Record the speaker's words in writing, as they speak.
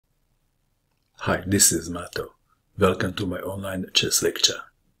Hi, this is Mato. Welcome to my online chess lecture.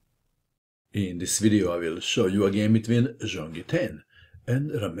 In this video I will show you a game between Zhongyi and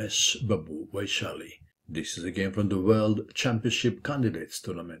Rameshbabu Vaishali. This is a game from the World Championship Candidates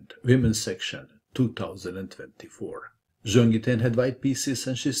Tournament, Women's Section 2024. Zhongyi had white pieces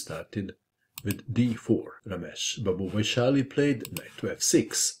and she started with d4. Rameshbabu Vaishali played knight to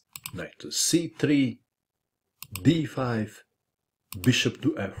f6, knight to c3, d5, bishop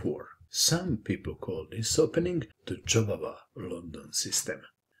to f4. Some people call this opening the Jobaba London system.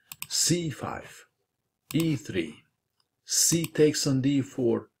 c5, e3, c takes on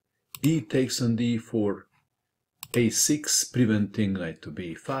d4, e takes on d4, a6 preventing knight to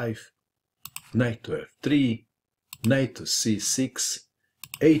b5, knight to f3, knight to c6,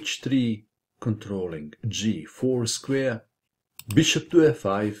 h3 controlling g4 square, bishop to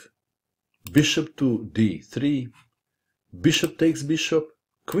f5, bishop to d3, bishop takes bishop,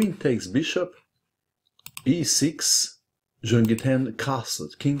 queen takes bishop, e6, Zhongyi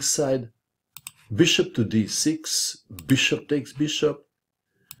castled kingside, bishop to d6, bishop takes bishop,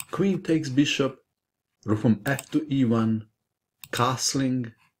 queen takes bishop, rook from f to e1,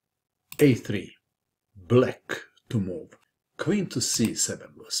 castling, a3, black to move, queen to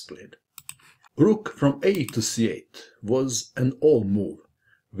c7 was played. Rook from a to c8 was an all move,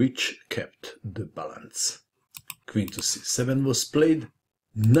 which kept the balance. Queen to c7 was played,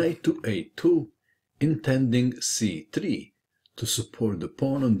 knight to a2, intending c3 to support the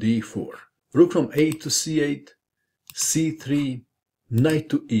pawn on d4. Rook from a to c8, c3, knight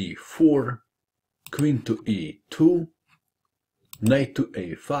to e4, queen to e2, knight to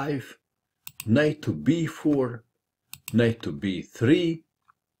a5, knight to b4, knight to b3,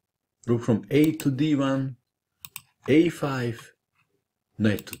 rook from a to d1, a5,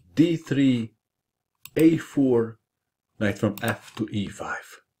 knight to d3, a4, knight from f to e5.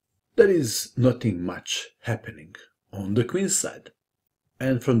 There is nothing much happening on the queen side.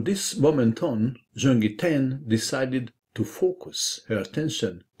 And from this moment on, Zhongyi decided to focus her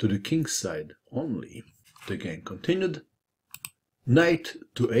attention to the king side only. The game continued. Knight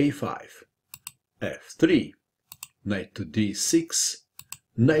to a5, f3, knight to d6,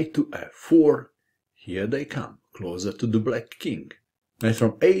 knight to f4. Here they come, closer to the black king. Knight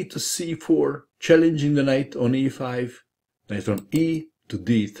from a to c4, challenging the knight on e5. Knight from e to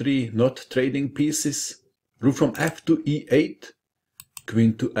d3, not trading pieces. Rook from f to e8,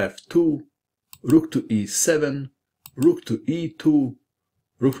 queen to f2, rook to e7, rook to e2,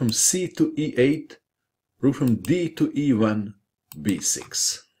 rook from c to e8, rook from d to e1,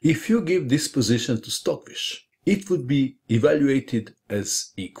 b6. If you give this position to Stockfish, it would be evaluated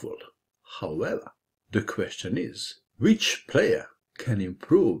as equal. However, the question is, which player can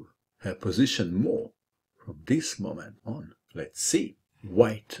improve her position more from this moment on? Let's see.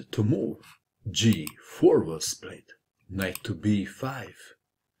 White to move. g4 was played. Knight to b5.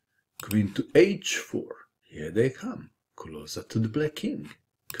 Queen to h4. Here they come, closer to the black king.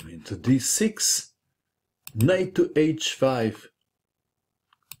 Queen to d6. Knight to h5.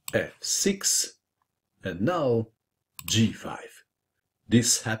 f6. And now g5.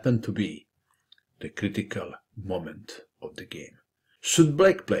 This happened to be the critical moment of the game. Should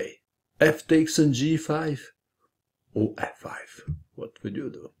black play f takes on g5 or f5? What would you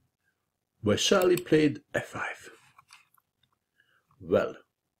do? Vaishali played f5. Well,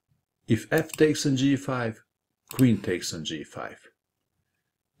 if f takes on g5, queen takes on g5.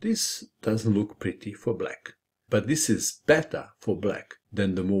 This doesn't look pretty for black, but this is better for black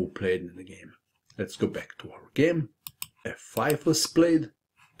than the move played in the game. Let's go back to our game. f5 was played,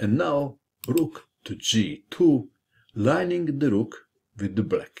 and now rook to g2, lining the rook with the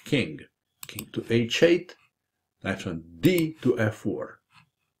black king. King to h8, knight from d to f4,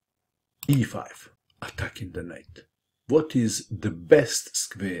 e5, attacking the knight. What is the best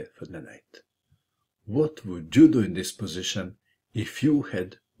square for the knight? What would you do in this position if you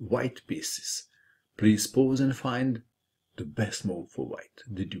had white pieces? Please pause and find the best move for white.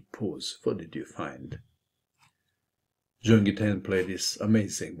 Did you pause? What did you find? Zhongyi played this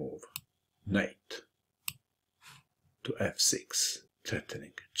amazing move. Knight to f6,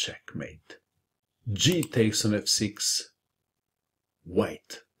 threatening checkmate. G takes on f6.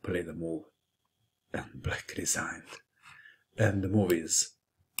 White played a move, and black resigned. And the move is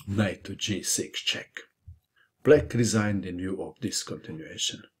knight to g6 check. Black resigned in view of this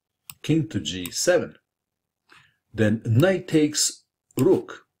continuation. King to g7. Then knight takes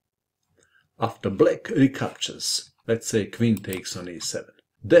rook. After black recaptures, let's say queen takes on e7.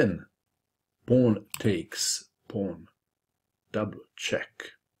 Then pawn takes pawn, double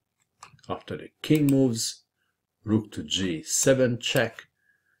check. After the king moves, rook to g7 check,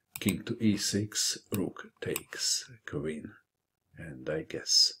 king to e6, rook takes queen. And I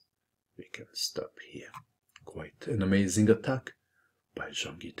guess we can stop here. Quite an amazing attack by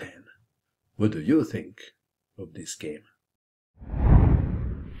Zhongyi 10. What do you think of this game?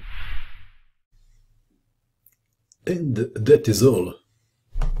 And that is all.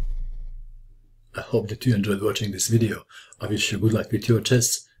 I hope that you enjoyed watching this video. I wish you good luck with your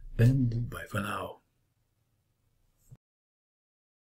chess, and bye for now.